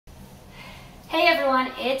Hey everyone,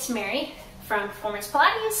 it's Mary from Performance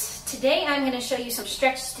Pilates. Today I'm going to show you some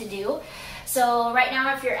stretches to do. So right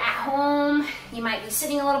now if you're at home, you might be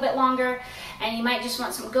sitting a little bit longer and you might just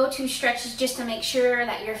want some go-to stretches just to make sure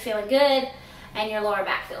that you're feeling good and your lower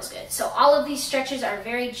back feels good. So all of these stretches are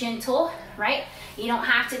very gentle, right? You don't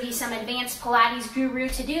have to be some advanced Pilates guru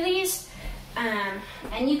to do these.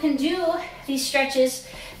 And you can do these stretches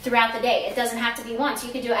throughout the day. It doesn't have to be once.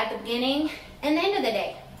 You can do it at the beginning and the end of the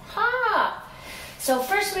day. So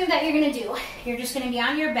first move that you're going to do, you're just going to be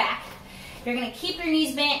on your back. You're going to keep your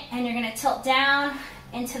knees bent and you're going to tilt down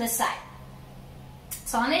and to the side.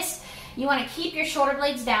 So on this, you want to keep your shoulder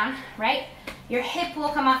blades down, right? Your hip will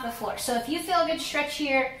come off the floor. So if you feel a good stretch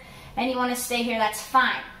here and you want to stay here, that's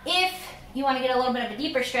fine. If you want to get a little bit of a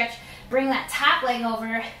deeper stretch, bring that top leg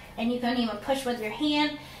over and you can even push with your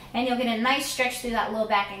hand and you'll get a nice stretch through that low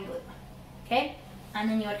back and glute. Okay? And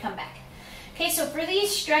then you would come back. Okay, so for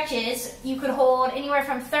these stretches, you could hold anywhere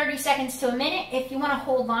from 30 seconds to a minute. If you want to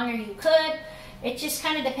hold longer, you could. It just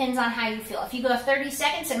kind of depends on how you feel. If you go 30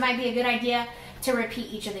 seconds, it might be a good idea to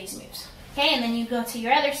repeat each of these moves. Okay, and then you go to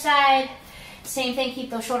your other side. Same thing,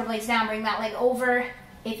 keep those shoulder blades down, bring that leg over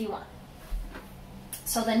if you want.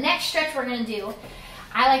 So the next stretch we're going to do,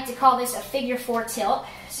 I like to call this a figure 4 tilt.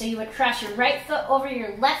 So you would cross your right foot over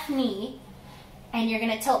your left knee, and you're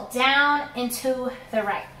going to tilt down into the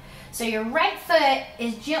right. So your right foot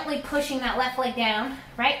is gently pushing that left leg down,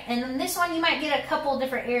 right? And then this one, you might get a couple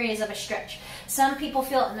different areas of a stretch. Some people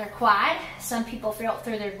feel it in their quad. Some people feel it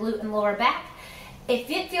through their glute and lower back. If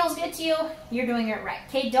it feels good to you, you're doing it right.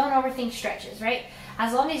 Okay, don't overthink stretches, right?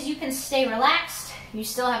 As long as you can stay relaxed, you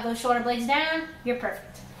still have those shoulder blades down, you're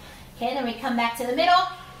perfect. Okay, then we come back to the middle.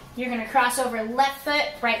 You're gonna cross over left foot,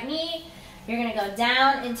 right knee. You're gonna go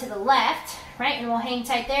down into the left, right? And we'll hang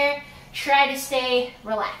tight there. Try to stay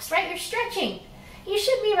relaxed, right? You're stretching. You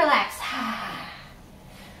should be relaxed.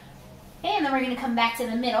 Okay, and then we're going to come back to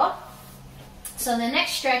the middle. So the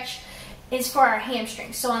next stretch is for our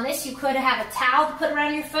hamstrings. So on this, you could have a towel to put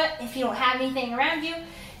around your foot. If you don't have anything around you,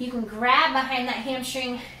 you can grab behind that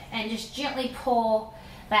hamstring and just gently pull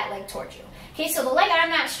that leg towards you. Okay, so the leg I'm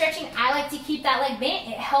not stretching, I like to keep that leg bent.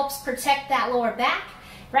 It helps protect that lower back,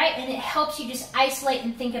 right? And it helps you just isolate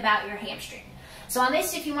and think about your hamstring. So on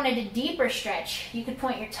this, if you wanted a deeper stretch, you could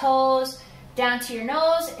point your toes down to your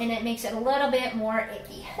nose and it makes it a little bit more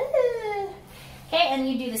icky. Okay, and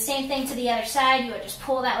you do the same thing to the other side. You would just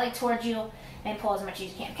pull that leg towards you and pull as much as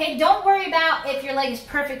you can. Okay, don't worry about if your leg is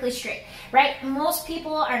perfectly straight, right? Most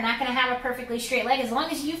people are not gonna have a perfectly straight leg. As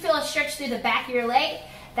long as you feel a stretch through the back of your leg,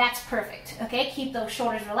 that's perfect, okay? Keep those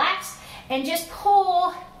shoulders relaxed and just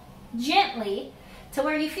pull gently to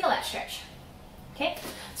where you feel that stretch. Okay,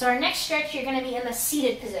 so our next stretch, you're going to be in the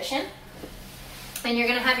seated position, and you're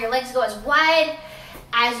going to have your legs go as wide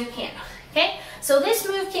as you can. Okay, so this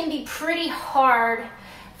move can be pretty hard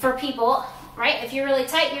for people, right? If you're really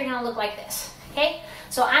tight, you're going to look like this. Okay,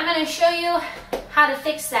 so I'm going to show you how to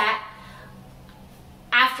fix that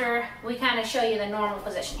after we kind of show you the normal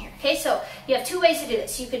position here. Okay, so you have two ways to do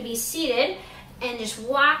this. You could be seated and just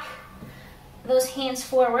walk those hands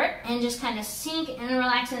forward and just kind of sink and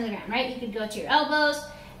relax into the ground, right? You could go to your elbows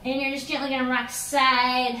and you're just gently going to rock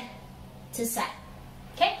side to side,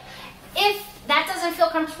 okay? If that doesn't feel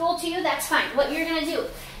comfortable to you, that's fine. What you're going to do,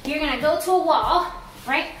 you're going to go to a wall,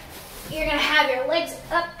 right? You're going to have your legs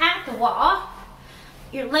up at the wall.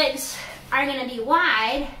 Your legs are going to be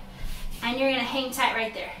wide and you're going to hang tight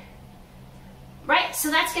right there, right?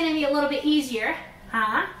 So that's going to be a little bit easier,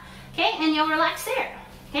 okay? And you'll relax there,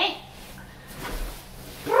 okay?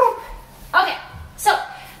 Okay, so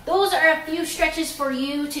those are a few stretches for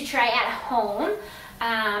you to try at home.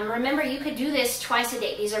 Remember, you could do this twice a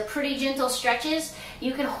day. These are pretty gentle stretches.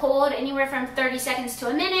 You can hold anywhere from 30 seconds to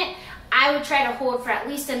a minute. I would try to hold for at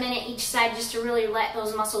least a minute each side just to really let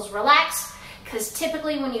those muscles relax, because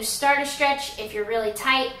typically when you start a stretch, if you're really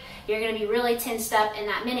tight, you're going to be really tensed up, and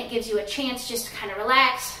that minute gives you a chance just to kind of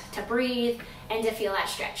relax, to breathe, and to feel that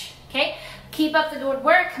stretch. Okay? Keep up the good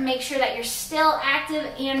work. Make sure that you're still active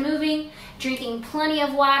and moving, drinking plenty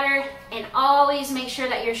of water, and always make sure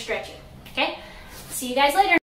that you're stretching. Okay? See you guys later.